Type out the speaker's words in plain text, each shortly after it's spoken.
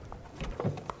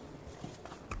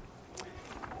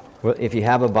Well, if you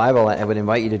have a Bible, I would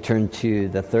invite you to turn to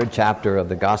the third chapter of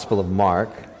the Gospel of Mark.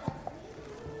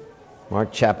 Mark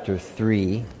chapter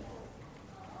 3.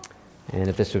 And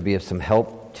if this would be of some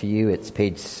help to you, it's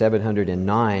page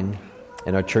 709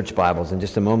 in our church Bibles. In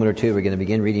just a moment or two, we're going to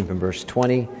begin reading from verse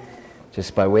 20.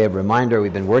 Just by way of reminder,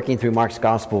 we've been working through Mark's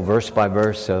Gospel verse by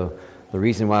verse, so the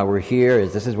reason why we're here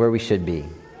is this is where we should be,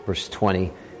 verse 20.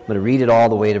 I'm going to read it all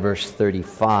the way to verse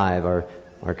 35.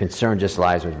 Our concern just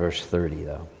lies with verse 30,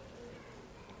 though.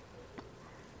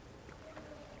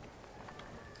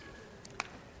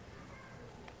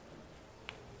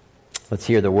 Let's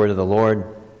hear the word of the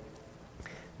Lord.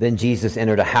 Then Jesus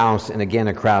entered a house, and again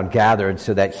a crowd gathered,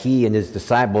 so that he and his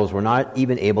disciples were not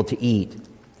even able to eat.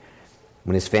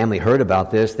 When his family heard about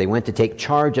this, they went to take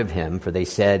charge of him, for they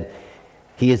said,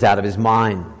 "He is out of his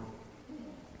mind."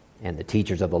 And the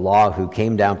teachers of the law who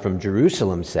came down from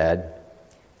Jerusalem said,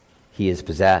 "He is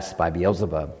possessed by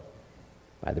Beelzebub.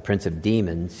 By the prince of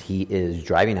demons, he is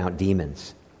driving out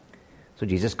demons." So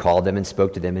Jesus called them and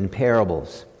spoke to them in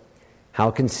parables. "How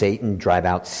can Satan drive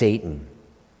out Satan?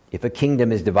 If a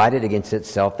kingdom is divided against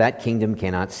itself, that kingdom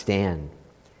cannot stand.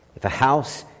 If a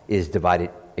house is divided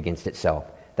against itself,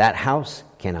 that house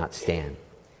cannot stand.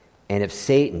 And if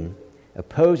Satan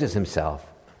opposes himself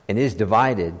and is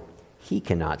divided, he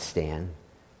cannot stand.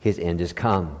 His end is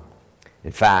come.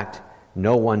 In fact,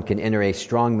 no one can enter a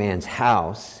strong man's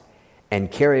house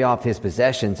and carry off his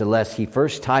possessions unless he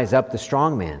first ties up the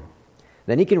strong man.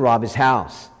 Then he can rob his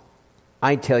house.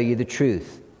 I tell you the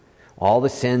truth, all the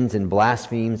sins and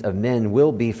blasphemies of men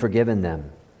will be forgiven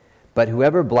them. But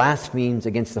whoever blasphemes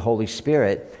against the Holy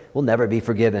Spirit will never be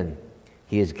forgiven.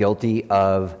 He is guilty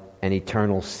of an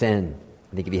eternal sin."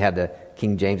 I think if you have the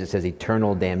King James, it says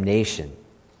eternal damnation.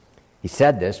 He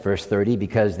said this, verse 30,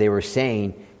 because they were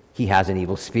saying he has an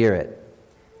evil spirit.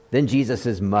 Then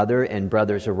Jesus' mother and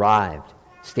brothers arrived.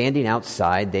 Standing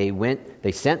outside,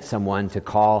 they sent someone to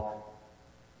call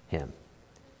him.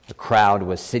 The crowd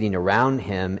was sitting around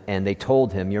him, and they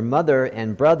told him, "Your mother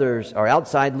and brothers are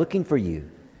outside looking for you."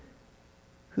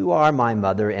 "Who are my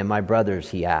mother and my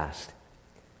brothers?" he asked.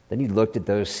 Then he looked at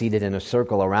those seated in a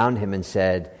circle around him and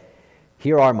said,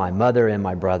 "Here are my mother and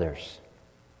my brothers.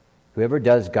 Whoever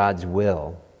does God's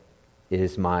will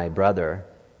is my brother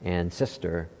and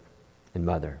sister and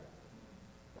mother."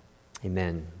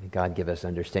 Amen. May God give us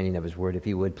understanding of his word. If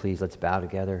you would, please, let's bow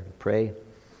together and pray.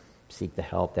 Seek the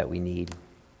help that we need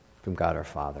from God our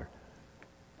Father.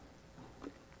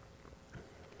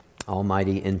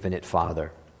 Almighty, infinite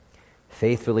Father,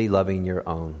 faithfully loving your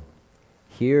own,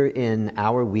 here in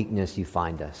our weakness you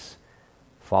find us,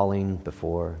 falling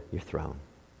before your throne.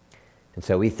 And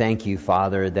so we thank you,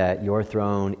 Father, that your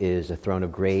throne is a throne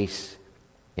of grace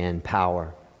and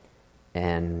power.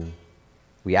 And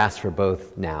we ask for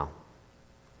both now.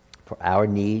 For our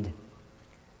need,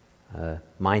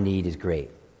 my need is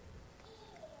great.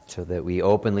 So that we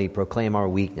openly proclaim our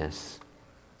weakness,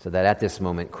 so that at this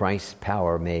moment Christ's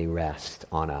power may rest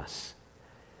on us.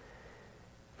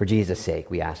 For Jesus' sake,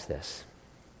 we ask this.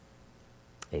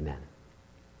 Amen.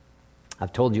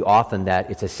 I've told you often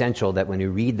that it's essential that when we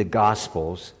read the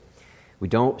Gospels, we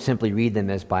don't simply read them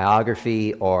as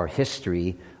biography or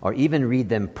history, or even read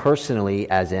them personally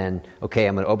as in, okay,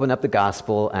 I'm going to open up the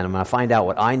Gospel and I'm going to find out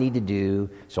what I need to do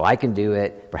so I can do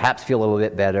it, perhaps feel a little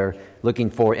bit better,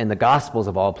 looking for, in the Gospels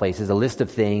of all places, a list of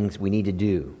things we need to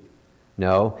do.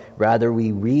 No, rather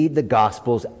we read the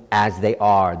Gospels as they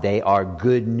are. They are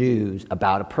good news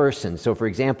about a person. So for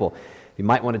example, you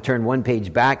might want to turn one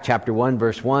page back, chapter 1,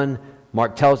 verse 1.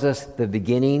 Mark tells us the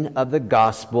beginning of the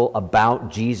gospel about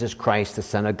Jesus Christ, the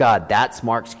Son of God. That's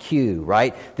Mark's cue,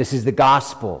 right? This is the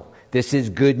gospel. This is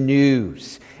good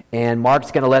news. And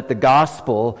Mark's going to let the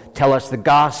gospel tell us the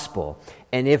gospel.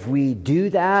 And if we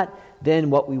do that, then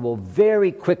what we will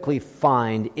very quickly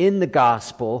find in the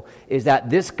gospel is that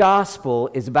this gospel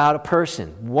is about a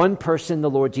person, one person, the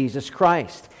Lord Jesus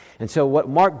Christ. And so what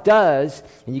Mark does,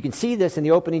 and you can see this in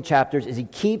the opening chapters, is he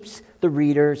keeps the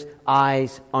reader's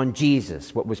eyes on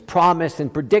Jesus. What was promised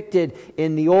and predicted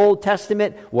in the Old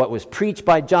Testament, what was preached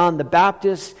by John the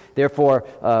Baptist. Therefore,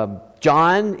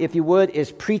 John, if you would,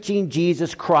 is preaching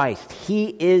Jesus Christ. He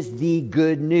is the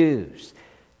good news.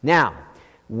 Now,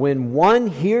 when one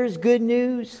hears good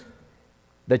news,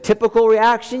 the typical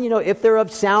reaction, if they're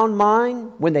of sound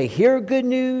mind, when they hear good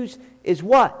news, is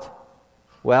what?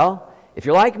 Well, if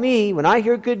you're like me, when I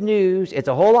hear good news, it's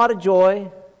a whole lot of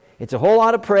joy. It's a whole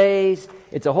lot of praise.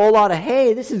 It's a whole lot of,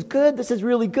 hey, this is good. This is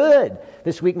really good.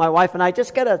 This week, my wife and I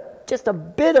just got a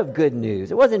bit of good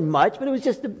news. It wasn't much, but it was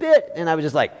just a bit. And I was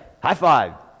just like, high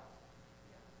five.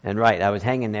 And I was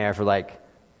hanging there for like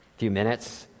a few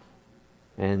minutes.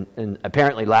 And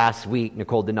apparently last week,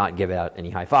 Nicole did not give out any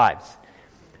high fives.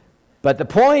 But the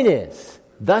point is,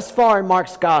 thus far in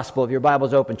Mark's Gospel, if your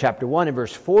Bible's open, chapter 1 and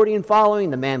verse 40 and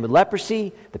following, the man with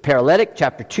leprosy, the paralytic,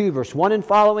 chapter 2, verse 1 and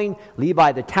following,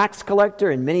 Levi the tax collector,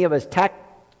 and many of us tax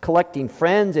collecting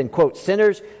friends and, quote,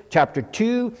 sinners, chapter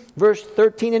 2, verse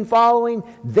 13 and following,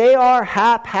 they are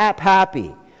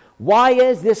happy. Why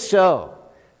is this so?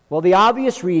 Well, the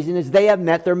obvious reason is they have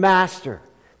met their master.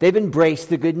 They've embraced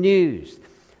the good news.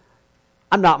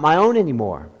 I'm not my own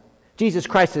anymore. Jesus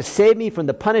Christ has saved me from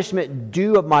the punishment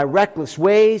due of my reckless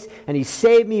ways, and He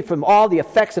saved me from all the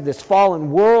effects of this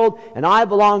fallen world, and I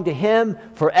belong to Him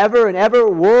forever and ever,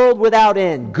 world without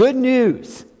end. Good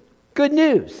news. Good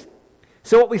news.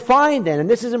 So what we find then, and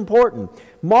this is important,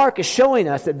 Mark is showing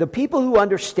us that the people who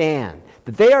understand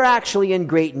that they are actually in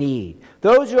great need,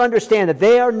 those who understand that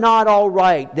they are not all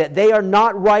right, that they are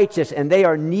not righteous, and they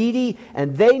are needy,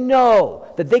 and they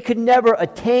know that they could never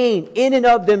attain in and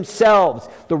of themselves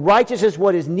the righteousness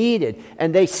what is needed,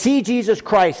 and they see Jesus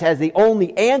Christ as the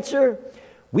only answer,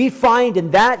 we find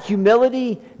in that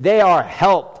humility they are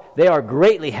helped. They are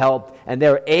greatly helped, and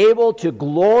they're able to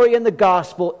glory in the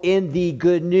gospel in the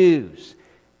good news.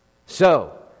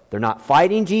 So, they're not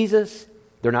fighting Jesus.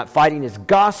 They're not fighting His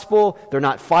gospel. They're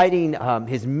not fighting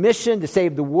His mission to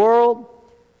save the world.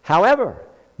 However,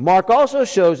 Mark also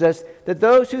shows us that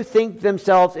those who think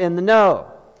themselves in the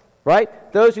know,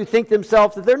 right? Those who think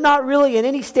themselves that they're not really in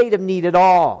any state of need at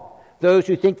all. Those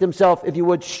who think themselves, if you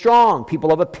would, strong,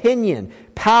 people of opinion,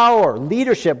 power,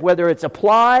 leadership, whether it's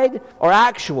applied or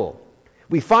actual.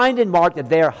 We find in Mark that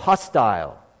they are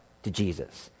hostile to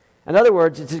Jesus. In other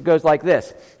words, it goes like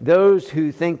this. Those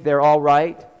who think they're all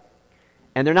right,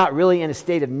 and they're not really in a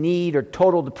state of need or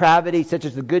total depravity, such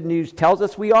as the good news tells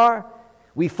us we are,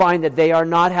 we find that they are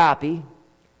not happy,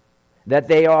 that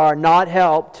they are not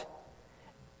helped,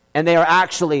 and they are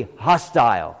actually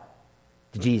hostile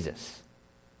to Jesus.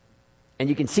 And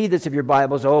you can see this if your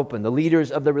Bible's open. The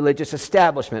leaders of the religious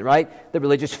establishment, right? The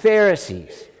religious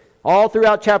Pharisees. All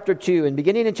throughout chapter 2 and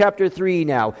beginning in chapter 3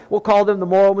 now, we'll call them the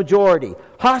moral majority.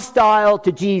 Hostile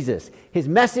to Jesus, His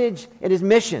message and His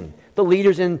mission. The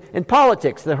leaders in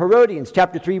politics, the Herodians,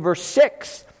 chapter 3, verse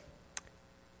 6.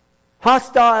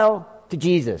 Hostile to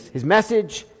Jesus, His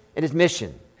message and His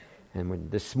mission.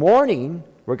 And this morning,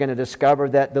 we're going to discover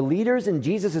that the leaders in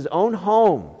Jesus' own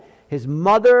home, His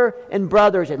mother and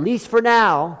brothers, at least for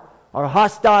now, are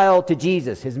hostile to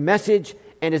Jesus, His message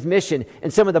and His mission.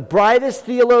 And some of the brightest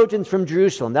theologians from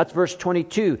Jerusalem, that's verse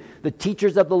 22, the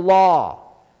teachers of the law,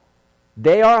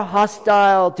 they are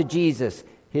hostile to Jesus,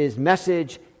 His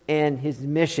message and His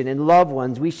mission. And loved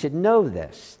ones, we should know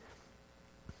this.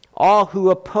 All who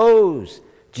oppose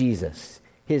Jesus,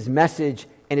 His message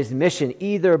and His mission,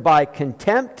 either by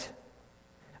contempt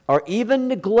or even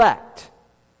neglect,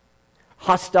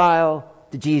 hostile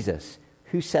to Jesus.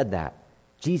 Who said that?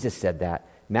 Jesus said that.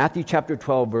 Matthew chapter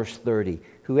 12, verse 30.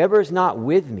 Whoever is not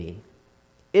with me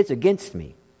is against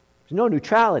me. There's no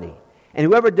neutrality. And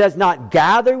whoever does not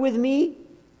gather with me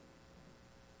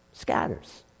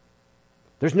scatters.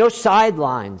 There's no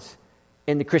sidelines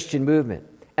in the Christian movement.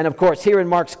 And of course, here in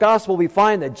Mark's gospel, we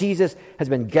find that Jesus has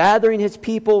been gathering His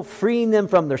people, freeing them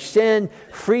from their sin,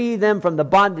 freeing them from the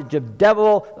bondage of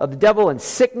the devil and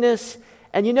sickness.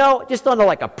 And you know, just on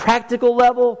a practical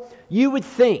level, you would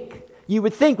think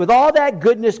with all that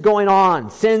goodness going on,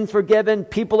 sins forgiven,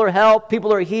 people are helped,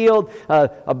 people are healed,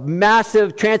 a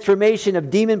massive transformation of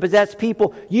demon-possessed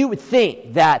people, you would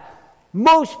think that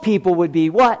most people would be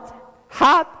what?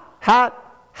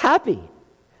 Happy.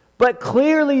 But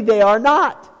clearly they are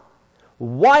not.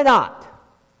 Why not?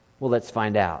 Well, let's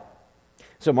find out.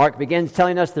 So Mark begins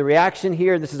telling us the reaction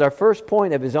here. This is our first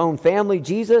point of His own family,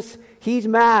 Jesus. He's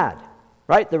mad,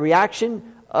 right? The reaction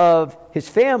of His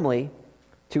family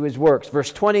to His works.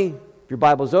 Verse 20, if your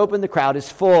Bible's open, the crowd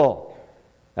is full.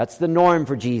 That's the norm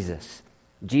for Jesus.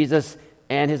 Jesus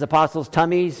and His apostles'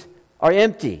 tummies are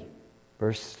empty.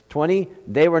 Verse 20,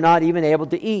 they were not even able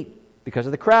to eat because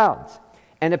of the crowds.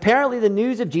 And apparently the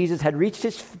news of Jesus had reached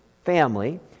His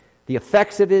family, the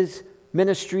effects of His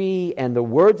ministry and the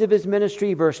words of His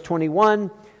ministry, verse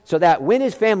 21, so that when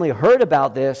His family heard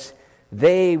about this,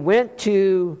 they went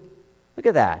to, look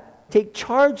at that, take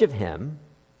charge of Him,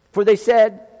 for they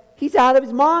said, He's out of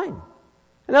His mind.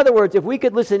 In other words, if we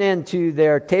could listen in to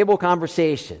their table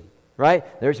conversation, right?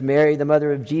 There's Mary, the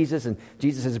mother of Jesus, and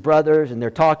Jesus' brothers, and they're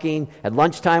talking. At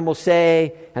lunchtime, we'll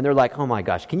say, and they're like, oh my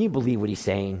gosh, can you believe what He's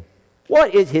saying?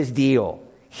 What is His deal?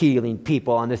 Healing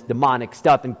people on this demonic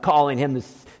stuff and calling Him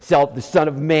Himself the Son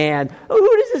of Man. Oh,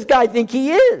 who does this guy think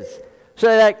He is? So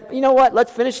they're like, you know what?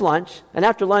 Let's finish lunch. And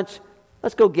after lunch,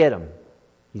 let's go get Him.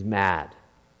 He's mad.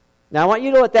 Now, I want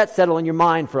you to let that settle in your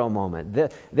mind for a moment.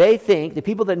 They think, the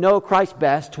people that know Christ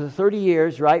best, for 30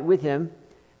 years, right, with him,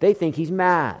 they think he's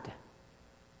mad.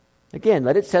 Again,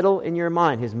 let it settle in your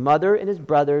mind. His mother and his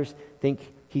brothers think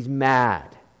he's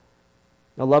mad.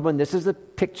 Now, loved one, this is a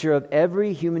picture of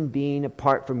every human being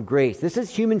apart from grace. This is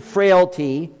human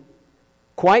frailty,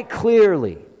 quite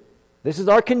clearly. This is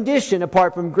our condition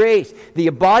apart from grace. The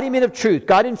embodiment of truth,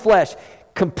 God in flesh,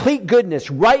 complete goodness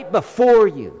right before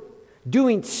you.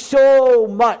 Doing so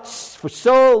much for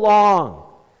so long,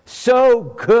 so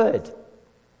good.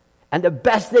 And the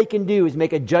best they can do is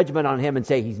make a judgment on him and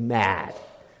say he's mad.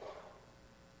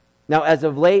 Now, as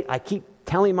of late, I keep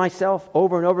telling myself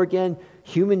over and over again,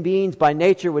 human beings by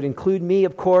nature would include me,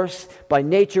 of course. By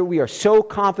nature, we are so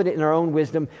confident in our own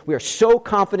wisdom. We are so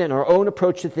confident in our own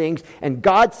approach to things. And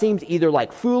God seems either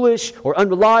like foolish or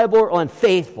unreliable or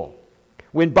unfaithful.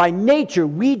 When by nature,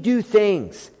 we do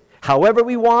things however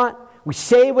we want, we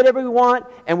say whatever we want,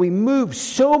 and we move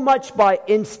so much by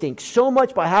instinct, so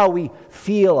much by how we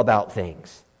feel about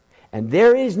things. And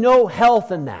there is no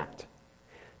health in that.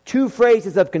 Two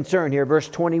phrases of concern here. Verse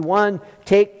 21,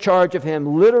 take charge of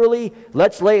him. Literally,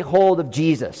 let's lay hold of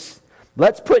Jesus.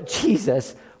 Let's put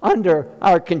Jesus under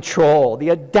our control. The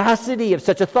audacity of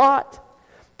such a thought.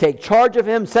 Take charge of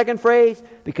him. Second phrase,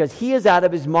 because he is out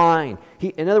of his mind.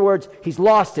 In other words, he's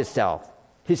lost his self.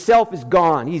 His self is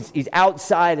gone. He's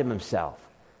outside of himself.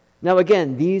 Now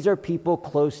again, these are people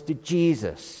close to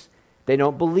Jesus. They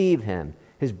don't believe him.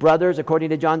 His brothers, according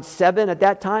to John 7 at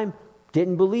that time,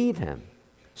 didn't believe him.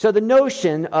 So the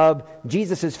notion of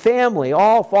Jesus' family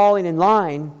all falling in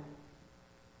line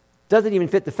doesn't even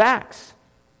fit the facts.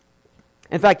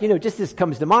 In fact, just this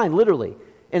comes to mind literally.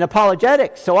 In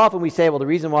apologetics, so often we say, well, the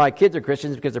reason why kids are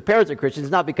Christians is because their parents are Christians.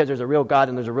 It's not because there's a real God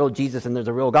and there's a real Jesus and there's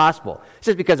a real gospel. It's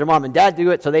just because their mom and dad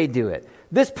do it, so they do it.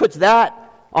 This puts that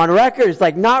on record. It's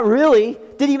like, not really.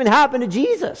 Didn't even happen to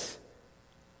Jesus.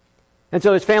 And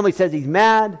so his family says he's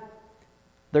mad.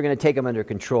 They're going to take him under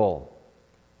control.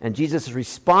 And Jesus'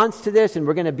 response to this, and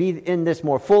we're going to be in this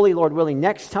more fully, Lord willing,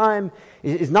 next time,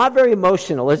 is not very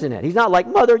emotional, isn't it? He's not like,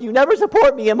 Mother, you never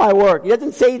support me in my work. He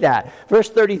doesn't say that. Verse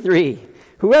 33.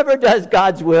 Whoever does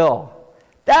God's will,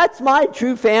 that's my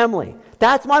true family.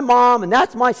 That's my mom, and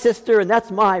that's my sister, and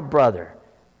that's my brother.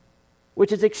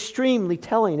 Which is extremely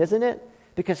telling, isn't it?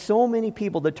 Because so many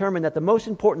people determine that the most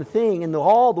important thing in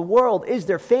all the world is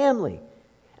their family.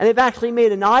 And they've actually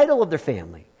made an idol of their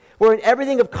family. Where in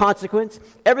everything of consequence,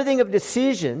 everything of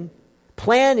decision,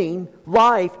 planning,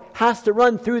 life has to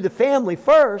run through the family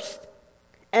first.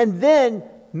 And then,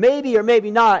 maybe or maybe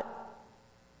not,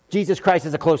 Jesus Christ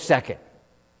is a close second.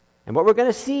 And what we're going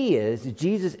to see is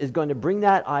Jesus is going to bring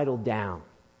that idol down.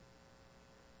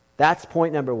 That's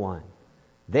point number one.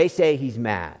 They say he's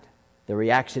mad, the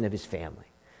reaction of his family.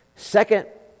 Second,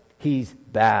 he's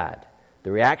bad,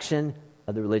 the reaction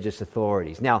of the religious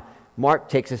authorities. Now, Mark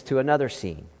takes us to another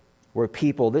scene where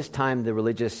people, this time the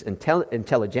religious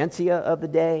intelligentsia of the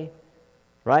day,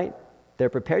 right? They're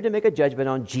prepared to make a judgment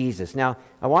on Jesus. Now,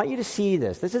 I want you to see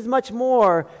this. This is much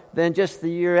more than just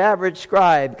your average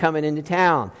scribe coming into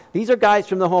town. These are guys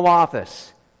from the home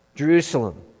office,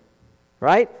 Jerusalem,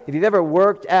 right? If you've ever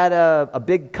worked at a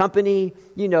big company,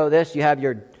 you know this. You have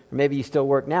maybe you still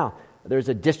work now. There's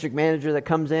a district manager that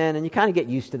comes in, and you kind of get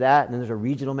used to that. And then there's a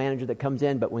regional manager that comes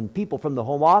in. But when people from the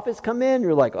home office come in,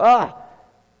 you're like,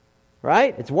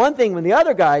 right? It's one thing when the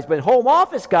other guys, but home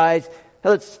office guys,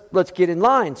 let's get in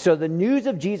line. So the news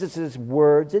of Jesus'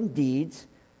 words and deeds,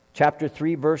 chapter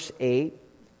 3, verse 8,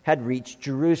 had reached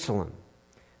Jerusalem.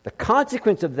 The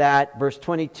consequence of that, verse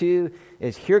 22,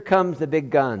 is here comes the big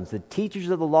guns. The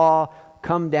teachers of the law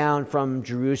come down from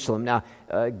Jerusalem. Now,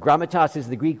 grammatos is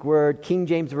the Greek word. King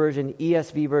James Version,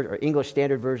 ESV version, or English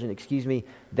Standard Version,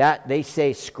 that they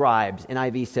say scribes.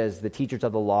 NIV says the teachers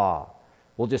of the law.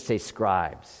 We'll just say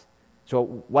scribes. So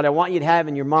what I want you to have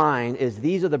in your mind is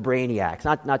these are the brainiacs.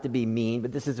 Not to be mean,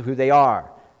 but this is who they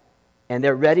are. And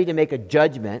they're ready to make a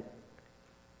judgment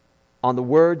on the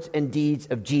words and deeds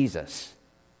of Jesus.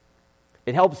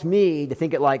 It helps me to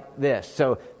think it like this.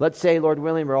 So let's say, Lord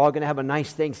willing, we're all going to have a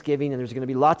nice Thanksgiving, and there's going to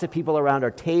be lots of people around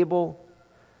our table.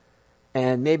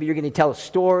 And maybe you're going to tell a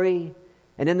story.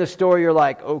 And in the story, you're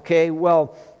like, okay,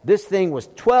 well, this thing was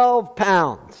 12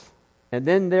 pounds. And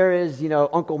then there is,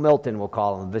 Uncle Milton, we'll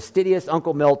call him, fastidious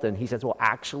Uncle Milton. He says, well,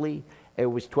 actually, it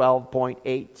was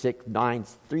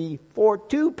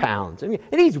 12.86942 pounds. And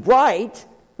he's right?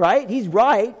 He's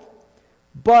right.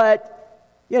 But,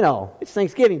 it's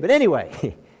Thanksgiving. But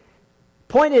anyway,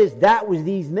 point is, that was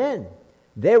these men.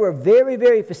 They were very,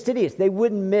 very fastidious. They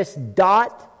wouldn't miss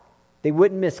dot. They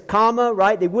wouldn't miss comma,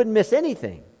 right? They wouldn't miss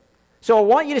anything. So I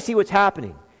want you to see what's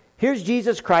happening. Here's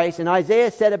Jesus Christ, and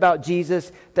Isaiah said about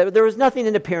Jesus that there was nothing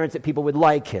in appearance that people would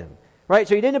like him. Right?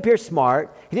 So he didn't appear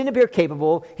smart, he didn't appear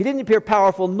capable, he didn't appear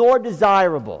powerful, nor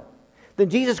desirable. Then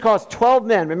Jesus calls 12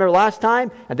 men, remember last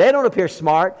time? And they don't appear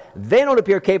smart, they don't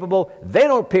appear capable, they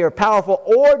don't appear powerful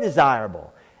or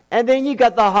desirable. And then you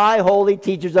got the high holy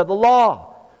teachers of the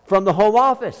law from the home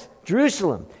office,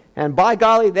 Jerusalem. And by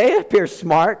golly, they appear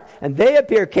smart, and they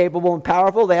appear capable and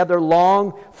powerful. They have their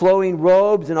long flowing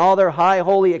robes and all their high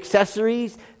holy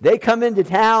accessories. They come into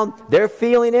town, they're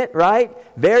feeling it, right?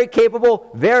 Very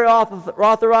capable, very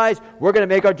authorized. We're going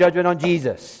to make our judgment on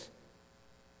Jesus.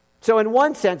 So in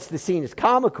one sense, the scene is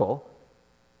comical.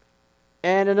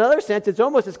 And in another sense, it's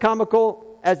almost as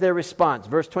comical as their response.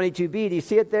 Verse 22b, do you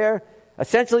see it there?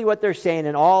 Essentially what they're saying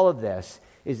in all of this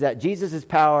is that Jesus'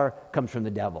 power comes from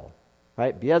the devil.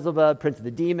 Right? Beelzebub, prince of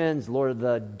the demons, lord of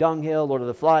the dunghill, lord of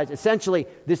the flies. Essentially,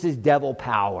 this is devil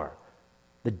power.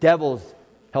 The devil's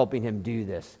helping him do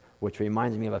this, which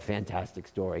reminds me of a fantastic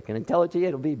story. Can I tell it to you?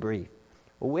 It'll be brief.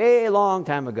 A way long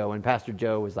time ago when Pastor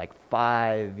Joe was like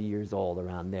 5 years old,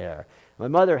 around there, my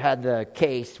mother had the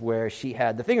case where she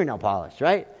had the fingernail polish,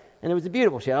 right? And it was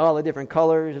beautiful. She had all the different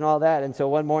colors and all that. And so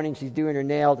one morning she's doing her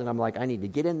nails, and I'm like, I need to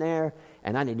get in there,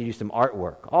 and I need to do some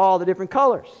artwork. All the different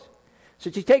colors. So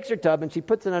she takes her tub and she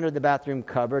puts it under the bathroom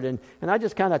cupboard, and I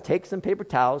just kind of take some paper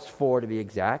towels, 4 to be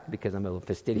exact, because I'm a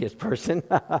fastidious person.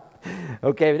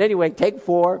 Okay, but anyway, take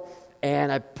 4,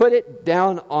 and I put it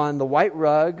down on the white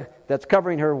rug that's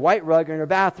covering her white rug in her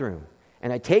bathroom.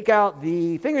 And I take out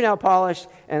the fingernail polish,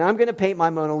 and I'm going to paint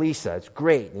my Mona Lisa. It's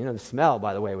great. You know, the smell,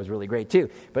 by the way, was really great too.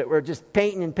 But we're just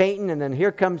painting, and then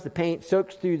here comes the paint,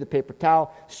 soaks through the paper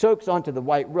towel, soaks onto the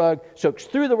white rug, soaks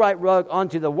through the white rug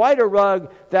onto the whiter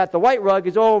rug, that the white rug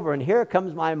is over. And here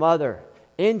comes my mother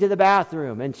into the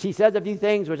bathroom. And she says a few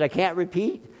things which I can't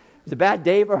repeat. It was a bad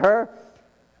day for her.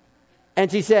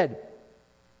 And she said,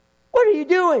 "What are you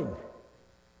doing?"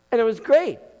 And it was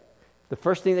great. The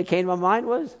first thing that came to my mind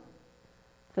was,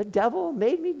 the devil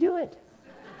made me do it.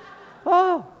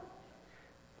 Oh,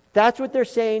 that's what they're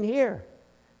saying here.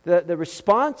 The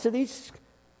response of these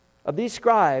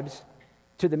scribes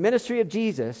to the ministry of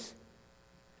Jesus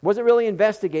wasn't really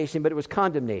investigation, but it was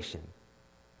condemnation,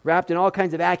 wrapped in all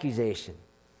kinds of accusation.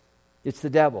 It's the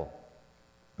devil.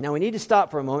 Now we need to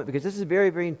stop for a moment, because this is very,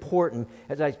 very important.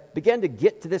 As I began to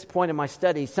get to this point in my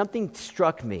study, something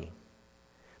struck me.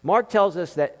 Mark tells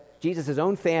us that Jesus'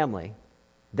 own family,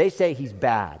 they say he's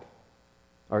mad.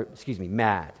 The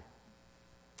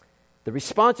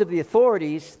response of the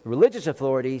authorities, the religious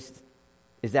authorities,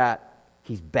 is that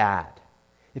he's bad.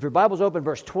 If your Bible's open,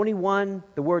 verse 21,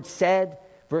 the word said,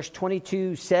 verse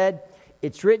 22 said,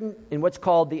 it's written in what's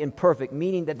called the imperfect,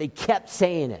 meaning that they kept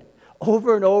saying it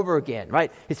over and over again,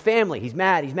 right? His family, he's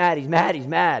mad, he's mad, he's mad, he's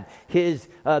mad. The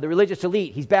religious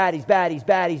elite, he's bad, he's bad, he's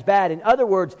bad, he's bad. In other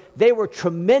words, they were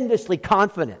tremendously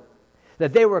confident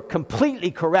that they were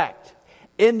completely correct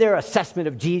in their assessment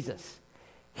of Jesus.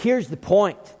 Here's the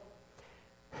point.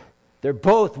 They're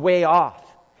both way off.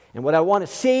 And what I want to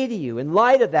say to you, in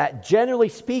light of that, generally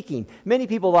speaking, many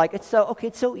people are like, it's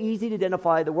so easy to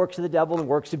identify the works of the devil and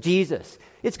works of Jesus.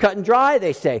 It's cut and dry,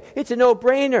 they say. It's a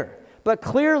no-brainer. But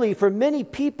clearly, for many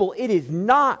people, it is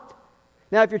not.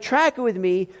 Now, if you're tracking with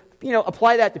me,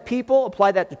 apply that to people,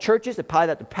 apply that to churches, apply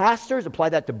that to pastors, apply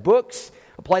that to books,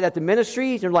 apply that to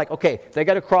ministries. And you're like, okay, they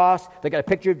got a cross, they got a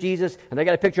picture of Jesus, and they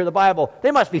got a picture of the Bible.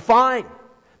 They must be fine.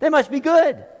 They must be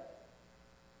good.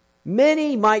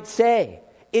 Many might say,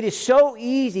 it is so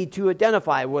easy to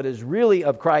identify what is really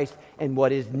of Christ and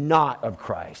what is not of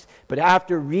Christ. But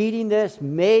after reading this,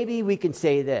 maybe we can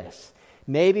say this.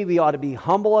 Maybe we ought to be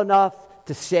humble enough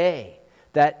to say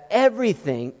that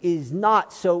everything is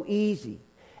not so easy.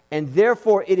 And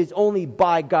therefore, it is only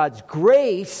by God's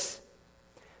grace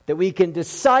that we can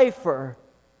decipher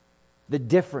the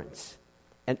difference.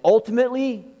 And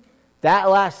ultimately, that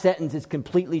last sentence is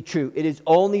completely true. It is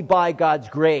only by God's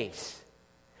grace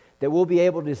that we'll be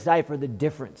able to decipher the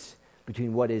difference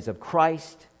between what is of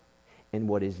Christ and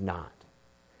what is not.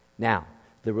 Now,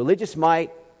 the religious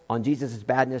might on Jesus'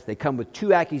 badness, they come with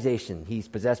 2 accusations. He's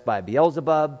possessed by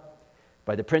Beelzebub,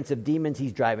 by the prince of demons,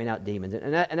 he's driving out demons.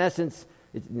 In essence,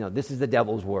 this is the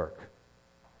devil's work.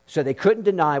 So they couldn't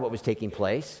deny what was taking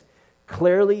place.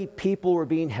 Clearly, people were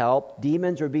being helped.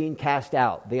 Demons were being cast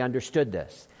out. They understood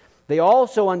this. They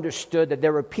also understood that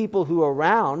there were people who were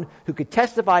around who could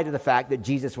testify to the fact that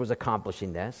Jesus was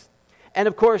accomplishing this. And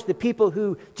of course, the people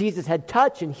who Jesus had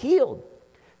touched and healed,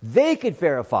 they could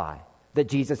verify that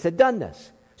Jesus had done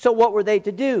this. So what were they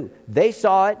to do? They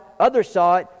saw it, others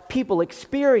saw it, people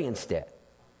experienced it.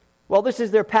 Well, this is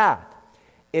their path.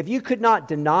 If you could not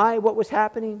deny what was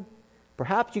happening,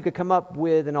 perhaps you could come up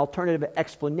with an alternative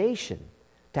explanation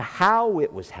to how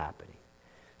it was happening.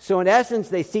 So in essence,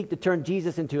 they seek to turn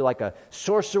Jesus into like a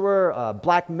sorcerer,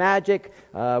 black magic,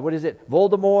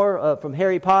 Voldemort from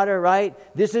Harry Potter, right?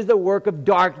 This is the work of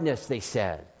darkness, they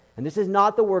said. And this is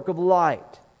not the work of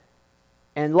light.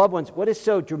 And loved ones, what is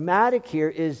so dramatic here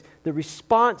is the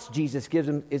response Jesus gives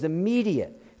them is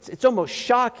immediate. It's almost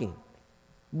shocking.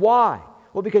 Why?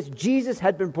 Well, because Jesus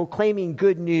had been proclaiming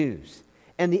good news.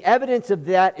 And the evidence of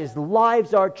that is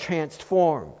lives are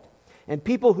transformed. And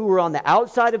people who are on the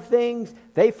outside of things,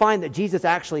 they find that Jesus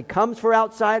actually comes for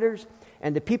outsiders.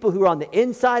 And the people who are on the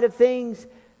inside of things,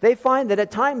 they find that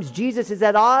at times Jesus is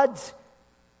at odds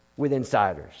with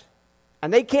insiders.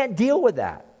 And they can't deal with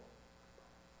that.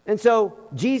 And so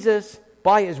Jesus,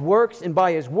 by his works and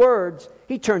by his words,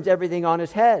 he turns everything on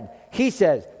his head. He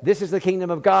says, this is the kingdom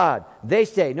of God. They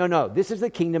say, no, this is the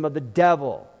kingdom of the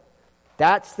devil.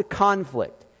 That's the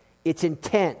conflict. It's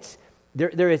intense.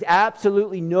 There is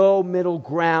absolutely no middle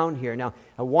ground here. Now,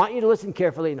 I want you to listen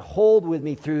carefully and hold with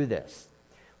me through this.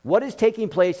 What is taking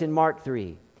place in Mark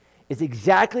 3 is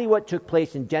exactly what took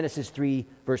place in Genesis 3,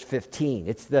 verse 15.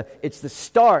 It's the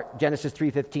start, Genesis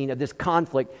 3:15, of this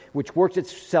conflict, which works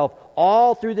itself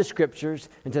all through the Scriptures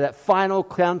into that final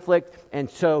conflict, and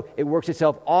so it works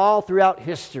itself all throughout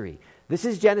history. This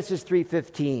is Genesis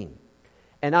 3:15.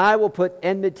 And I will put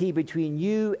enmity between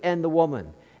you and the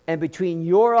woman, and between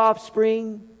your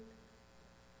offspring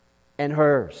and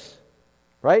hers.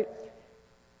 Right?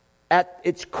 At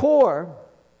its core,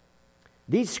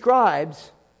 these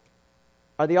scribes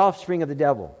are the offspring of the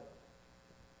devil.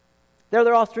 They're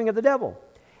the offspring of the devil.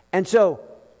 And so,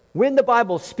 when the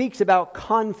Bible speaks about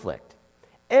conflict,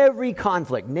 every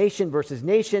conflict, nation versus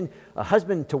nation, a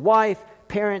husband to wife,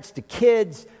 parents to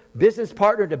kids, business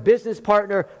partner to business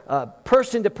partner,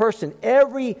 person to person,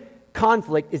 every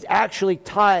conflict is actually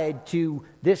tied to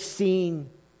this scene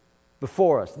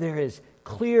before us. There is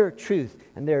clear truth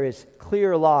and there is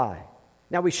clear lie.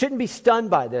 Now, we shouldn't be stunned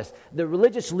by this. The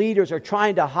religious leaders are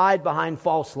trying to hide behind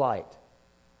false light.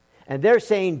 And they're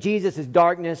saying Jesus is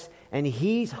darkness and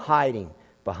he's hiding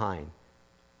behind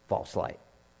false light.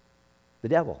 The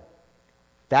devil.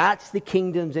 That's the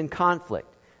kingdoms in conflict.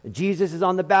 Jesus is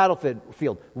on the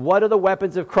battlefield. What are the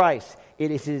weapons of Christ?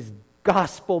 It is his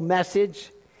gospel message,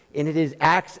 and it is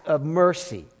acts of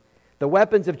mercy. The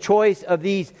weapons of choice of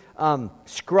these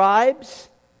scribes.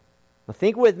 Now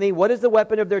think with me, what is the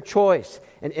weapon of their choice?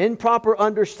 An improper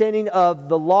understanding of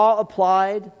the law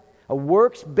applied, a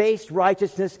works-based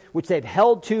righteousness which they've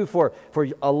held to for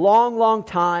a long, long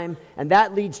time, and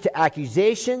that leads to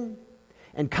accusation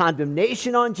and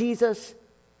condemnation on Jesus,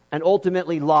 and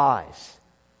ultimately lies.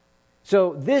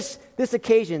 So this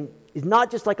occasion is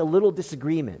not just like a little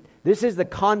disagreement. This is the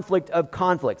conflict of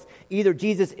conflicts. Either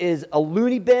Jesus is a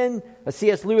loony bin, as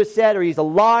C.S. Lewis said, or he's a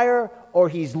liar, or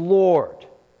he's Lord.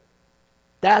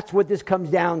 That's what this comes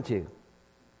down to.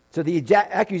 So the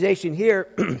accusation here,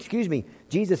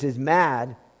 Jesus is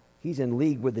mad. He's in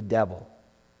league with the devil.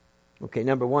 Okay,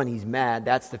 number one, he's mad.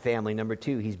 That's the family. Number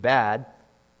two, he's bad.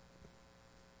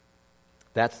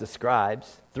 That's the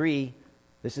scribes. 3,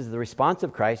 this is the response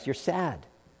of Christ. You're sad.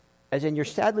 As in, you're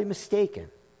sadly mistaken.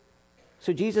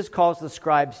 So Jesus calls the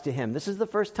scribes to him. This is the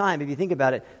first time, if you think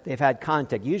about it, they've had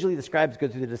contact. Usually the scribes go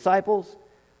through the disciples,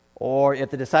 or if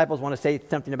the disciples want to say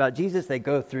something about Jesus, they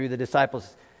go through the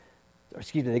disciples,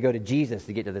 they go to Jesus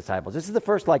to get to the disciples. This is the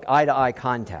first eye-to-eye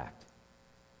contact.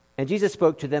 And Jesus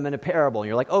spoke to them in a parable. And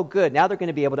you're like, oh good, now they're going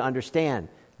to be able to understand.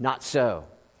 Not so.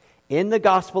 In the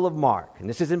Gospel of Mark, and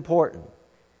this is important,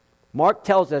 Mark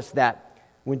tells us that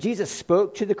when Jesus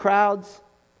spoke to the crowds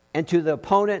and to the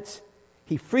opponents,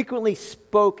 he frequently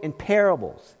spoke in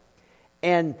parables.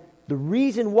 And the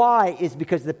reason why is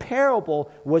because the parable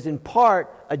was in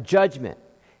part a judgment.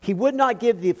 He would not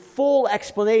give the full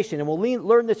explanation, and we'll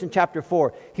learn this in chapter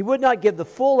 4. He would not give the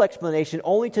full explanation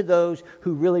only to those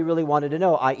who really, really wanted to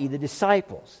know, i.e. the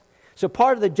disciples. So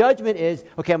part of the judgment is,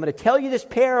 okay, I'm going to tell you this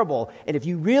parable, and if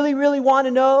you really, really want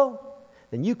to know,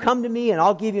 then you come to me and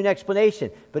I'll give you an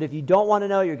explanation. But if you don't want to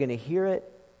know, you're going to hear it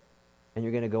and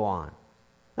you're going to go on.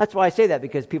 That's why I say that,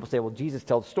 because people say, well, Jesus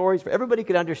tells stories for everybody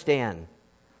could understand.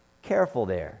 Careful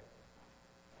there.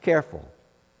 Careful.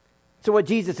 So what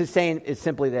Jesus is saying is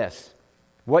simply this.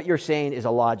 What you're saying is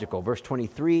illogical. Verse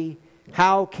 23,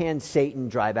 how can Satan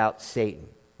drive out Satan?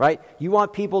 Right? You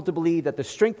want people to believe that the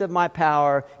strength of my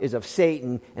power is of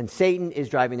Satan, and Satan is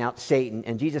driving out Satan.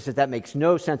 And Jesus says that makes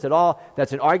no sense at all.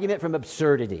 That's an argument from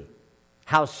absurdity.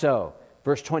 How so?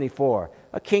 Verse 24,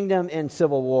 a kingdom in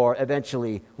civil war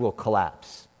eventually will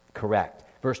collapse. Correct.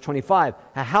 Verse 25,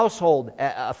 a household,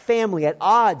 a family at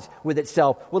odds with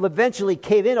itself will eventually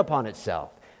cave in upon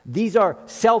itself. These are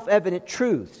self-evident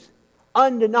truths,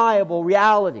 undeniable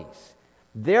realities.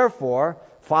 Therefore,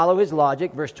 follow his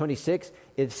logic, verse 26,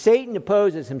 if Satan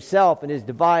opposes himself and is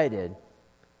divided,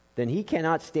 then he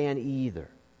cannot stand either.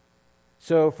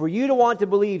 So for you to want to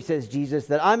believe, says Jesus,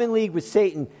 that I'm in league with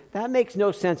Satan, that makes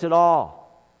no sense at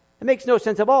all. It makes no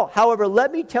sense at all. However,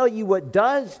 let me tell you what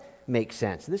does make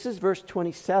sense. This is verse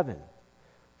 27.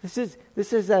 This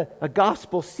is a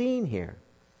gospel scene here.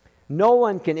 No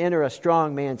one can enter a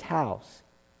strong man's house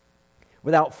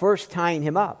without first tying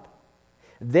him up.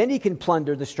 Then he can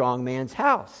plunder the strong man's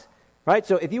house. Right?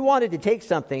 So if you wanted to take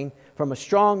something from a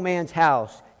strong man's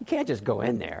house, you can't just go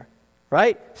in there.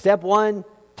 Right? Step one,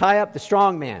 tie up the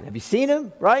strong man. Have you seen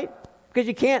him? Right? Because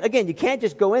you can't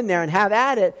just go in there and have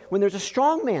at it when there's a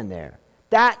strong man there.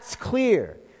 That's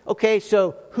clear. Okay,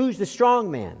 so who's the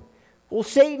strong man? Well,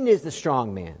 Satan is the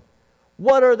strong man.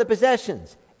 What are the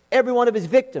possessions? Every one of his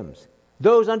victims,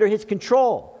 those under his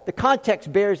control. The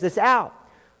context bears this out.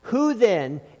 Who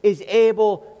then is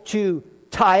able to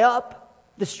tie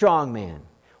up the strong man?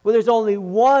 Well, there's only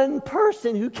one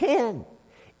person who can.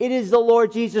 It is the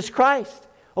Lord Jesus Christ.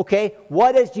 Okay,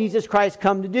 what has Jesus Christ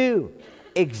come to do?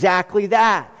 Exactly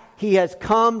that. He has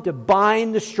come to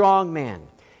bind the strong man.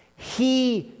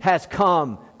 He has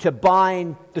come to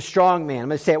bind the strong man. I'm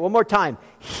going to say it one more time.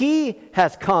 He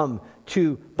has come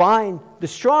to bind the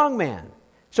strong man.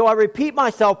 So I repeat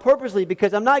myself purposely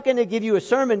because I'm not going to give you a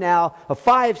sermon now of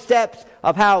 5 steps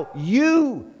of how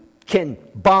you can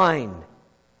bind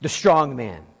the strong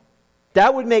man.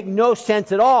 That would make no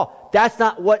sense at all. That's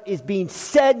not what is being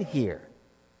said here.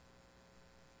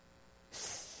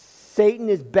 Satan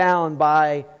is bound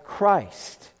by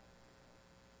Christ.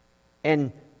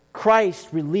 And Christ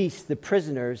released the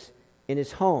prisoners in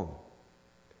his home.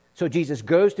 So Jesus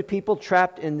goes to people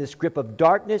trapped in this grip of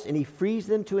darkness and he frees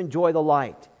them to enjoy the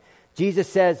light. Jesus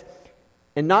says,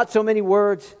 in not so many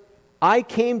words, I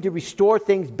came to restore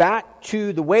things back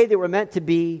to the way they were meant to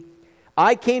be.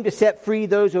 I came to set free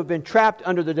those who have been trapped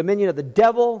under the dominion of the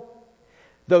devil,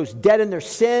 those dead in their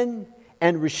sin,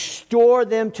 and restore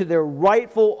them to their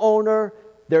rightful owner,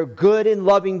 their good and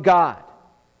loving God.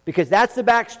 Because that's the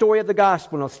backstory of the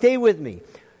gospel. Now stay with me.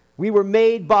 We were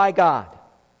made by God.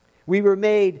 We were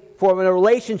made for a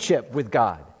relationship with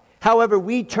God. However,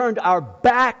 we turned our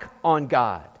back on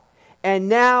God. And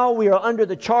now we are under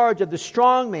the charge of the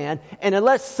strong man. And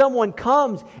unless someone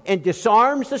comes and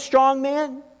disarms the strong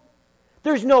man,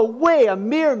 there's no way a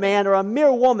mere man or a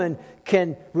mere woman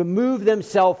can remove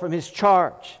themselves from his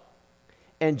charge.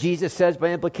 And Jesus says by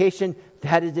implication,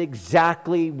 that is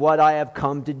exactly what I have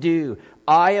come to do.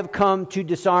 I have come to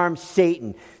disarm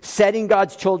Satan, setting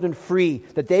God's children free,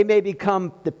 that they may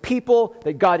become the people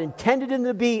that God intended them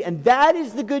to be. And that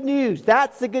is the good news.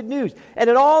 That's the good news. And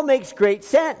it all makes great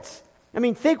sense. I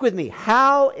mean, think with me.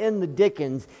 How in the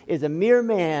dickens is a mere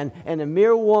man and a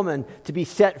mere woman to be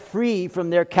set free from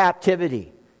their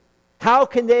captivity? How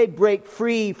can they break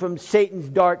free from Satan's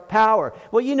dark power?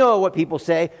 Well, you know what people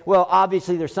say. Well,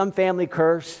 obviously there's some family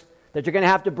curse that you're going to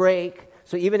have to break.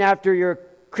 So even after your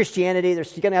Christianity, you're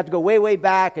going to have to go way, way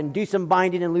back and do some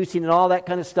binding and loosing and all that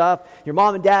kind of stuff. Your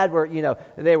mom and dad were,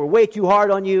 they were way too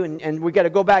hard on you and we got to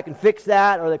go back and fix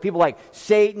that. Or like people like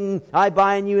Satan, I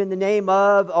bind you in the name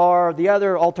of, or the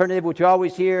other alternative, which you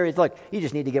always hear is like, you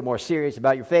just need to get more serious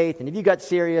about your faith. And if you got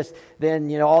serious,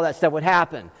 then, all that stuff would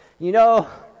happen.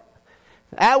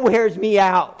 That wears me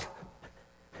out.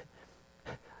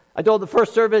 I told the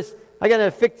first service, I got to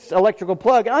fix electrical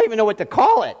plug. I don't even know what to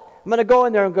call it. I'm going to go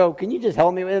in there and go, can you just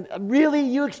help me? Really?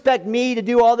 You expect me to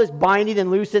do all this binding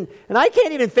and loosing? And I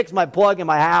can't even fix my plug in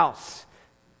my house.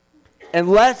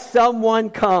 Unless someone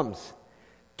comes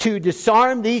to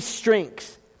disarm these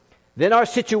strings, then our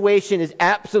situation is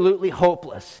absolutely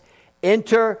hopeless.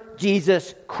 Enter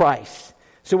Jesus Christ.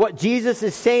 So what Jesus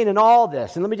is saying in all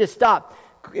this, and let me just stop.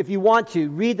 If you want to,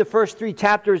 read the first 3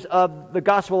 chapters of the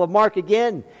Gospel of Mark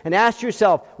again and ask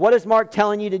yourself, what is Mark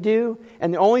telling you to do?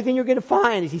 And the only thing you're going to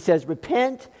find is he says,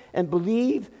 repent and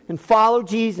believe and follow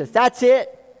Jesus. That's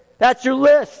it. That's your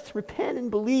list. Repent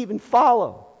and believe and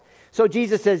follow. So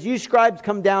Jesus says, you scribes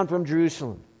come down from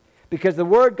Jerusalem because the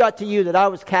word got to you that I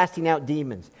was casting out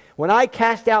demons. When I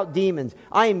cast out demons,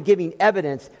 I am giving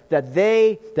evidence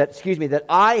that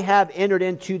I have entered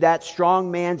into that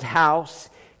strong man's house,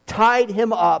 tied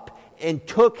him up, and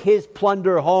took his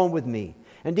plunder home with me.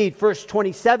 Indeed, verse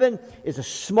 27 is a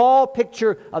small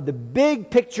picture of the big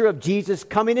picture of Jesus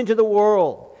coming into the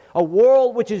world. A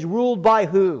world which is ruled by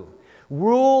who?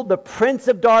 ruled the prince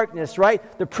of darkness, right?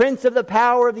 The prince of the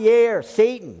power of the air,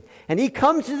 Satan. And he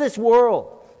comes to this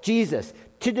world, Jesus,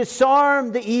 to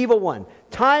disarm the evil one.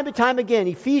 Time and time again,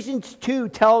 Ephesians 2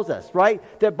 tells us, right,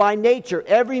 that by nature,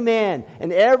 every man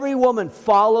and every woman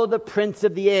follow the prince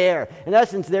of the air. In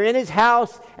essence, they're in his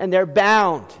house and they're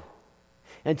bound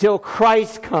until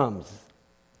Christ comes.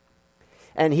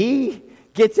 And he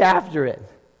gets after it.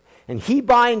 And he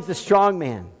binds the strong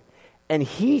man. And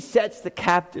he sets the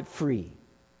captive free.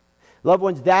 Loved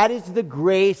ones, that is the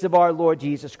grace of our Lord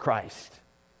Jesus Christ.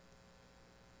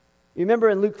 You remember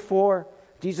in Luke 4,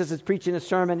 Jesus is preaching a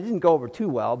sermon. It didn't go over too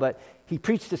well, but he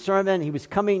preached a sermon. He was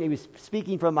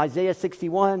speaking from Isaiah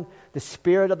 61. The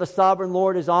Spirit of the Sovereign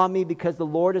Lord is on me because the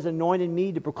Lord has anointed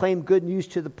me to proclaim good news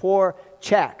to the poor.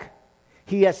 Check.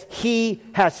 He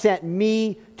has sent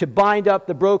me to bind up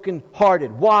the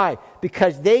brokenhearted. Why?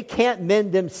 Because they can't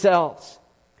mend themselves.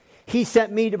 He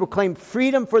sent me to proclaim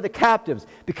freedom for the captives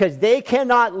because they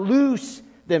cannot loose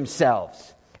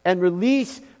themselves, and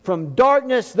release from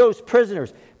darkness those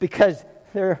prisoners because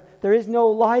there is no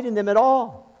light in them at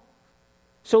all.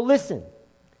 So listen,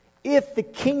 if the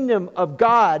kingdom of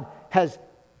God has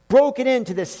broken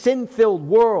into this sin-filled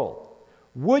world,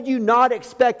 would you not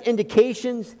expect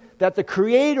indications that the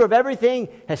creator of everything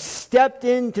has stepped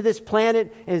into this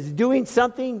planet and is doing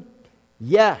something?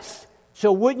 Yes.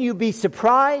 So wouldn't you be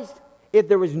surprised if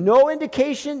there was no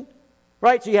indication?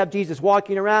 Right? So you have Jesus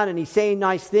walking around and he's saying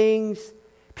nice things.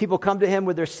 People come to him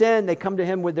with their sin. They come to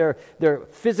him with their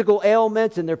physical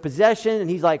ailments and their possession. And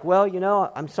he's like,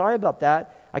 well, I'm sorry about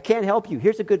that. I can't help you.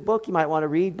 Here's a good book you might want to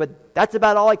read, but that's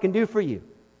about all I can do for you.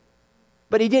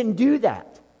 But he didn't do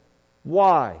that.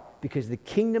 Why? Because the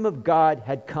kingdom of God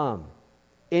had come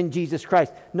in Jesus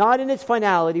Christ. Not in its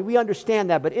finality, we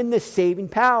understand that, but in this saving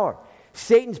power.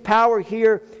 Satan's power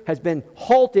here has been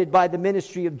halted by the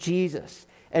ministry of Jesus.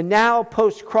 And now,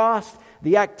 post-cross,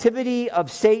 the activity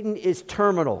of Satan is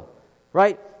terminal,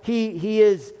 right? He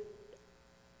is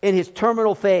in his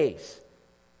terminal phase.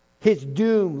 His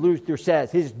doom, Luther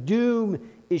says, his doom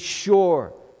is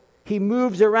sure. He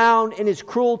moves around in his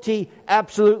cruelty,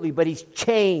 absolutely, but he's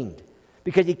chained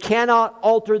because he cannot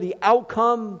alter the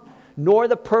outcome nor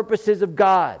the purposes of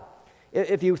God.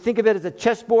 If you think of it as a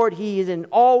chessboard, he is in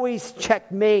always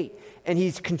checkmate, and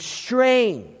he's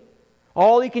constrained.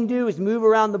 All he can do is move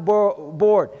around the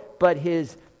board, but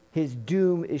his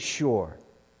doom is sure.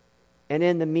 And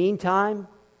in the meantime,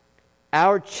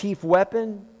 our chief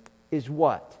weapon is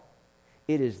what?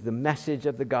 It is the message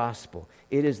of the gospel.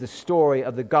 It is the story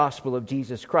of the gospel of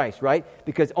Jesus Christ, right?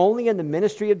 Because only in the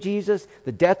ministry of Jesus,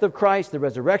 the death of Christ, the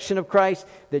resurrection of Christ,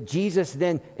 that Jesus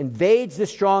then invades the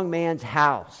strong man's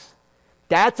house.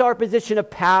 That's our position of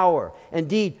power.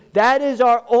 Indeed, that is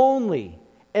our only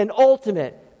and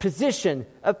ultimate position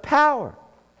of power.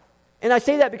 And I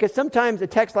say that because sometimes a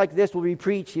text like this will be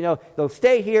preached, they'll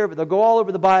stay here, but they'll go all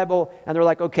over the Bible, and they're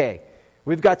like, okay,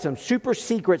 we've got some super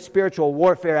secret spiritual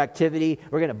warfare activity.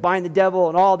 We're going to bind the devil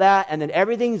and all that, and then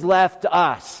everything's left to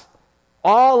us.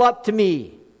 All up to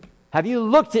me. Have you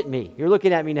looked at me? You're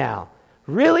looking at me now.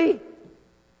 Really?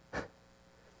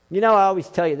 I always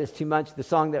tell you this too much. The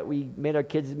song that we made our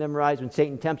kids memorize, when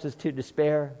Satan tempts us to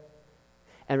despair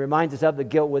and reminds us of the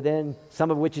guilt within,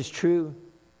 some of which is true.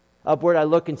 Upward I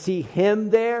look and see him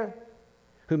there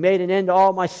who made an end to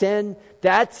all my sin.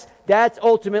 That's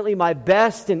ultimately my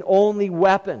best and only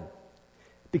weapon.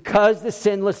 Because the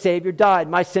sinless Savior died,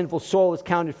 my sinful soul is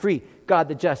counted free. God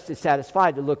the just is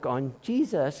satisfied to look on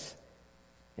Jesus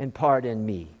and pardon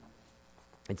me.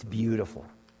 It's beautiful.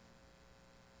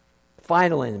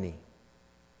 Final enemy,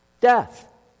 death.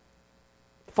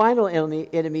 Final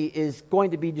enemy is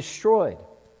going to be destroyed.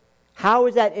 How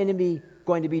is that enemy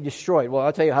going to be destroyed? Well,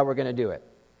 I'll tell you how we're going to do it.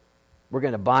 We're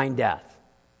going to bind death.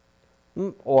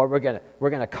 Or we're going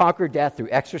to conquer death through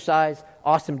exercise,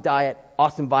 awesome diet,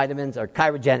 awesome vitamins, or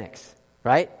chirogenics,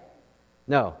 right?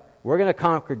 No, we're going to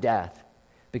conquer death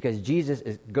because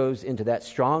Jesus goes into that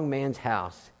strong man's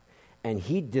house and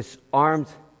he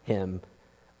disarms him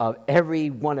of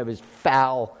every one of his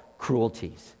foul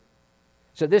cruelties.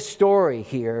 So this story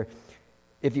here,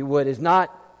 if you would, is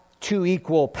not two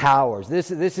equal powers.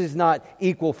 This is not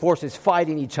equal forces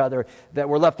fighting each other that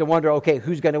we're left to wonder, okay,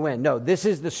 who's going to win? No, this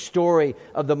is the story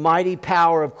of the mighty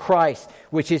power of Christ,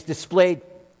 which is displayed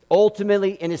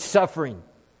ultimately in his suffering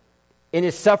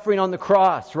on the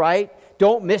cross, right?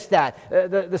 Don't miss that.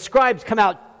 The scribes come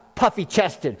out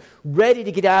puffy-chested, ready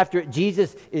to get after it.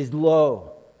 Jesus is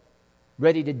low,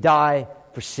 ready to die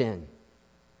for sin.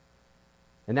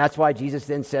 And that's why Jesus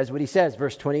then says what he says,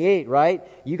 verse 28, right?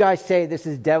 You guys say this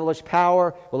is devilish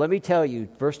power. Well, let me tell you,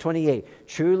 verse 28,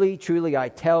 truly, truly, I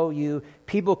tell you,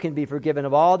 people can be forgiven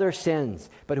of all their sins,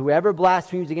 but whoever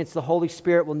blasphemes against the Holy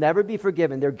Spirit will never be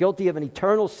forgiven. They're guilty of an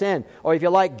eternal sin, or if you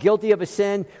like, guilty of a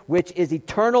sin which is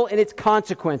eternal in its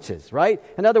consequences, right?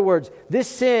 In other words, this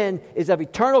sin is of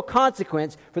eternal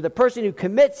consequence for the person who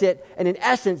commits it, and in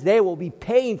essence, they will be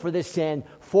paying for this sin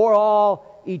for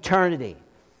all eternity.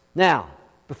 Now,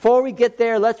 before we get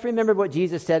there, let's remember what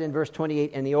Jesus said in verse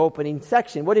 28 in the opening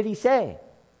section. What did he say?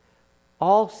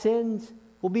 All sins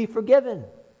will be forgiven.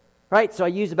 Right? So I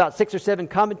used about 6 or 7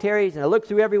 commentaries, and I looked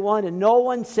through every one, and no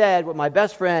one said what my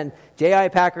best friend, J.I.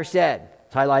 Packer, said.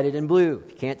 It's highlighted in blue.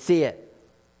 You can't see it.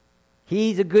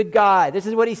 He's a good guy. This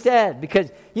is what he said, because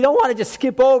you don't want to just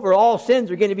skip over all sins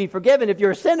are going to be forgiven if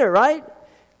you're a sinner, right?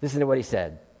 Listen to what he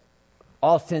said.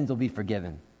 All sins will be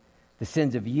forgiven. The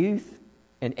sins of youth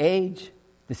and age,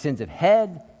 the sins of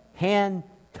head, hand,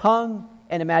 tongue,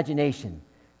 and imagination,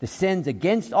 the sins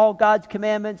against all God's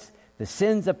commandments, the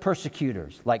sins of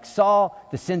persecutors like Saul,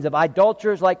 the sins of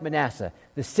idolaters like Manasseh,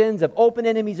 the sins of open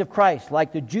enemies of Christ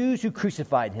like the Jews who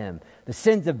crucified him, the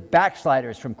sins of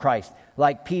backsliders from Christ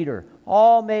like Peter,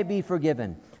 all may be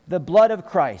forgiven. The blood of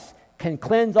Christ can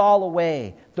cleanse all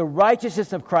away. The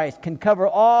righteousness of Christ can cover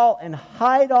all and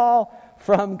hide all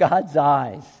from God's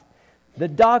eyes. The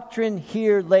doctrine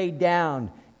here laid down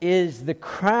is the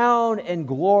crown and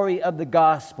glory of the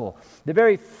gospel. The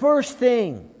very first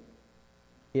thing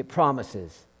it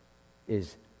promises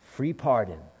is free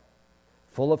pardon,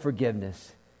 full of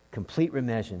forgiveness, complete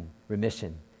remission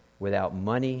without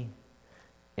money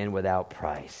and without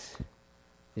price.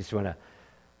 You just want to,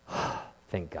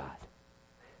 thank God.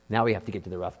 Now we have to get to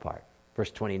the rough part. Verse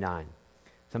 29.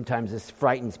 Sometimes this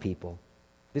frightens people.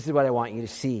 This is what I want you to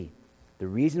see. The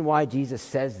reason why Jesus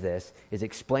says this is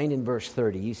explained in verse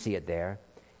 30. You see it there.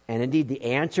 And indeed, the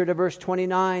answer to verse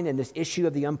 29 and this issue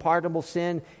of the unpardonable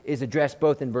sin is addressed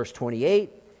both in verse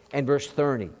 28 and verse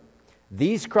 30.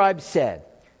 These scribes said,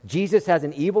 Jesus has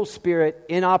an evil spirit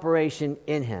in operation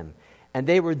in him. And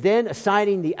they were then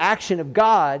assigning the action of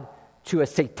God to a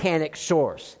satanic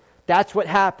source. That's what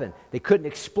happened. They couldn't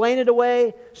explain it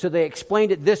away, so they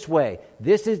explained it this way.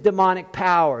 This is demonic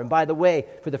power. And by the way,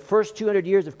 for the first 200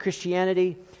 years of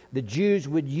Christianity, the Jews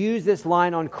would use this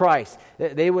line on Christ.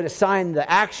 They would assign the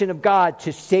action of God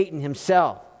to Satan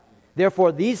himself.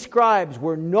 Therefore, these scribes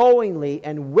were knowingly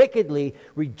and wickedly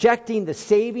rejecting the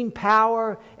saving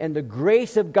power and the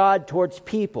grace of God towards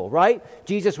people, right?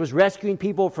 Jesus was rescuing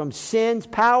people from sin's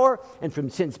power and from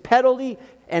sin's penalty,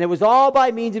 and it was all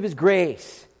by means of his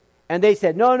grace. And they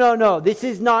said, no, this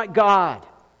is not God.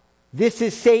 This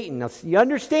is Satan. Now, you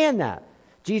understand that.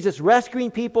 Jesus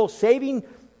rescuing people, saving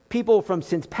people from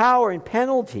sin's power and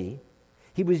penalty.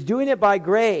 He was doing it by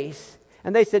grace.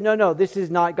 And they said, no, this is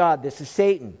not God. This is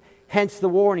Satan. Hence the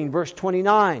warning, verse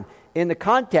 29. In the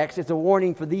context, it's a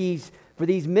warning for these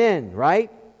men,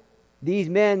 right? These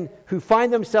men who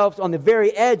find themselves on the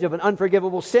very edge of an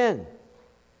unforgivable sin.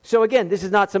 So again, this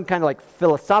is not some kind of like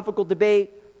philosophical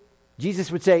debate.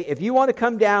 Jesus would say, if you want to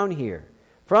come down here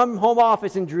from home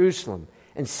office in Jerusalem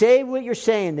and say what you're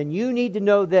saying, then you need to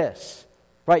know this,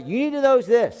 right? You need to know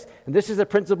this. And this is a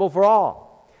principle for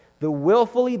all. The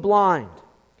willfully blind,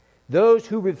 those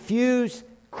who refuse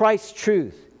Christ's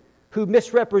truth, who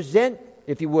misrepresent,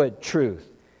 if you would, truth,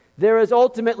 there is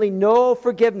ultimately no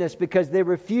forgiveness because they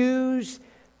refuse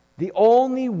the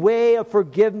only way of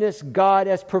forgiveness God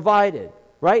has provided,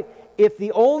 right? If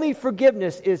the only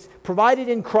forgiveness is provided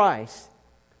in Christ,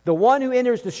 the one who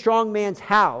enters the strong man's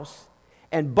house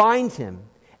and binds him,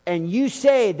 and you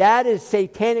say that is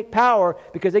satanic power,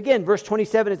 because again, verse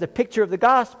 27 is a picture of the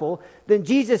gospel, then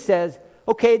Jesus says,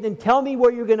 okay, then tell me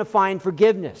where you're going to find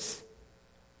forgiveness.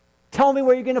 Tell me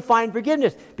where you're going to find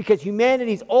forgiveness, because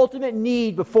humanity's ultimate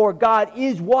need before God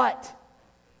is what?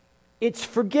 It's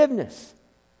forgiveness.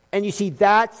 And you see,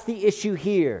 that's the issue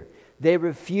here. They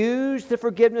refuse the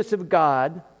forgiveness of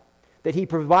God that he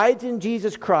provides in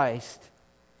Jesus Christ,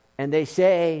 and they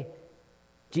say,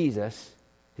 Jesus,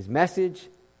 his message,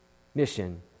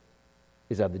 mission,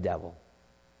 is of the devil,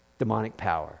 demonic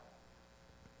power.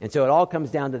 And so it all comes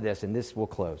down to this, and this will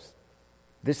close.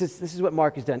 This is what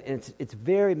Mark has done, and it's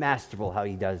very masterful how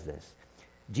he does this.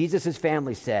 Jesus'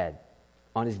 family said,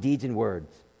 on his deeds and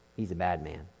words, he's a bad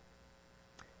man.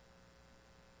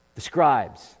 The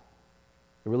scribes,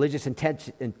 the religious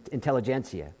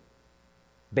intelligentsia,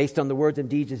 based on the words and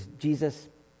deeds of Jesus,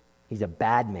 he's a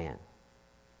bad man.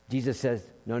 Jesus says,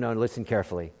 no, listen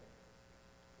carefully.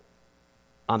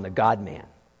 I'm the God-man,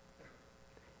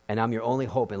 and I'm your only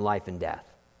hope in life and death.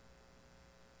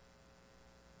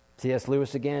 C.S.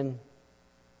 Lewis again.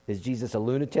 Is Jesus a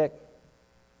lunatic?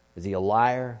 Is he a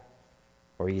liar?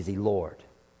 Or is he Lord?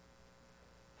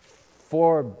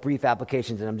 4 brief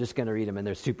applications, and I'm just going to read them, and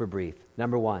they're super brief.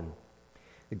 Number 1,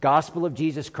 the gospel of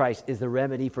Jesus Christ is the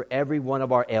remedy for every one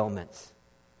of our ailments.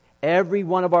 Every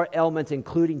one of our ailments,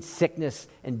 including sickness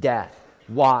and death.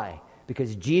 Why?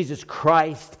 Because Jesus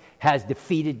Christ has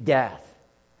defeated death.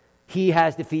 He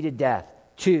has defeated death.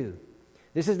 2,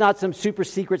 this is not some super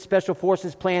secret special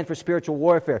forces plan for spiritual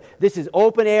warfare. This is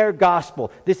open air gospel.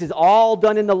 This is all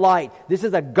done in the light. This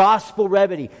is a gospel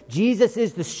remedy. Jesus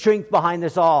is the strength behind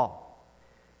this all.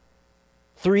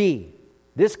 3,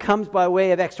 this comes by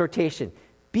way of exhortation.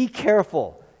 Be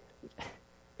careful.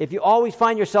 If you always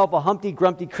find yourself a Humpty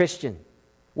Grumpty Christian,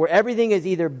 where everything is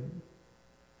either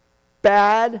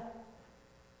bad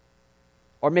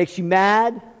or makes you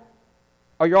mad,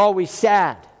 or you're always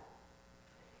sad.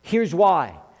 Here's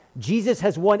why. Jesus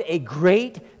has won a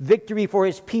great victory for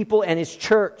his people and his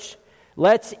church.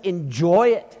 Let's enjoy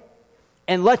it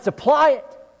and let's apply it,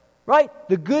 right?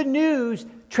 The good news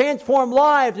transformed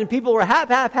lives and people were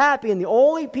happy, and the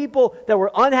only people that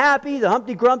were unhappy, the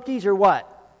Humpty Grumpties, are what?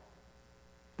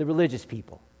 The religious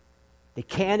people. They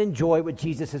can't enjoy what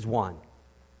Jesus has won.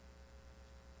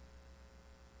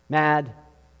 Mad,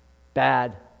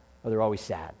 bad, or they're always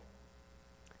sad.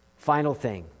 Final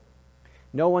thing.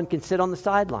 No one can sit on the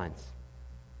sidelines,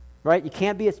 right? You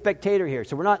can't be a spectator here.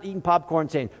 So we're not eating popcorn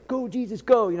saying, go Jesus,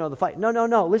 go, the fight.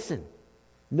 No, listen.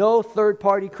 No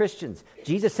third-party Christians.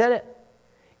 Jesus said it.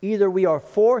 Either we are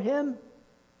for him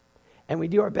and we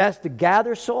do our best to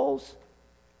gather souls,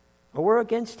 or we're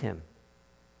against him.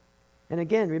 And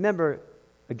again, remember,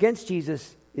 against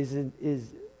Jesus is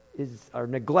our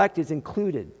neglect is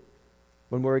included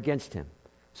when we're against him.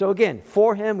 So again,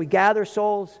 for him we gather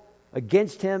souls,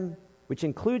 against him, which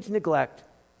includes neglect,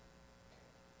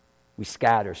 we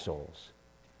scatter souls.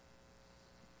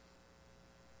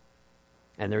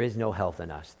 And there is no health in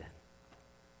us then.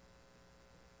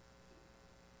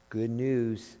 Good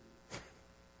news.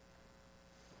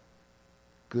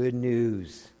 Good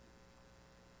news.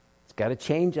 It's got to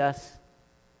change us.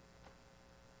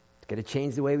 It's got to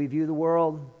change the way we view the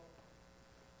world.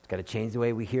 It's got to change the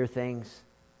way we hear things.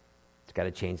 It's got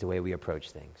to change the way we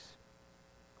approach things.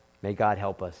 May God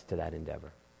help us to that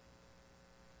endeavor.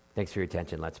 Thanks for your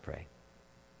attention. Let's pray.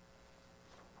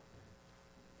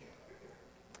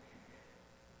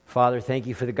 Father, thank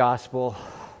you for the gospel.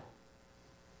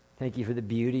 Thank you for the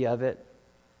beauty of it,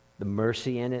 the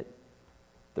mercy in it,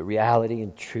 the reality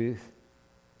and truth.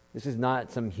 This is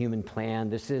not some human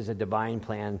plan. This is a divine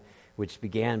plan which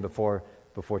began before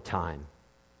time.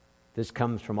 This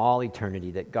comes from all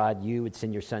eternity, that God, you would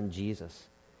send your son Jesus.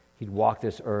 He'd walk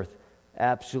this earth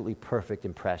absolutely perfect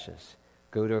and precious.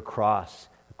 Go to a cross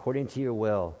according to your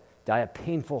will. Die a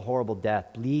painful, horrible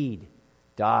death. Bleed.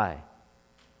 Die.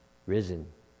 Risen.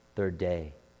 3rd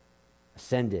day.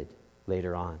 Ascended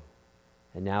later on.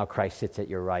 And now Christ sits at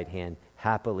your right hand,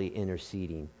 happily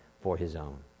interceding for his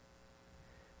own.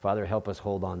 Father, help us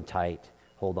hold on tight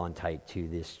to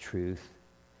this truth.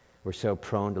 We're so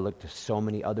prone to look to so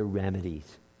many other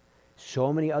remedies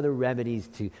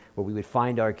to where we would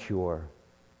find our cure.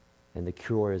 And the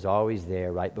cure is always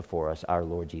there right before us, our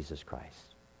Lord Jesus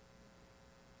Christ.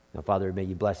 Now, Father, may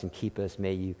you bless and keep us.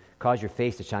 May you cause your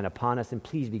face to shine upon us, and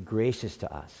please be gracious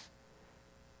to us.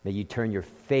 May you turn your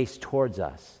face towards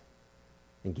us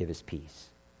and give us peace.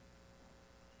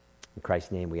 In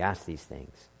Christ's name we ask these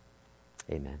things.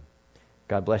 Amen.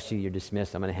 God bless you. You're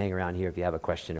dismissed. I'm going to hang around here if you have a question.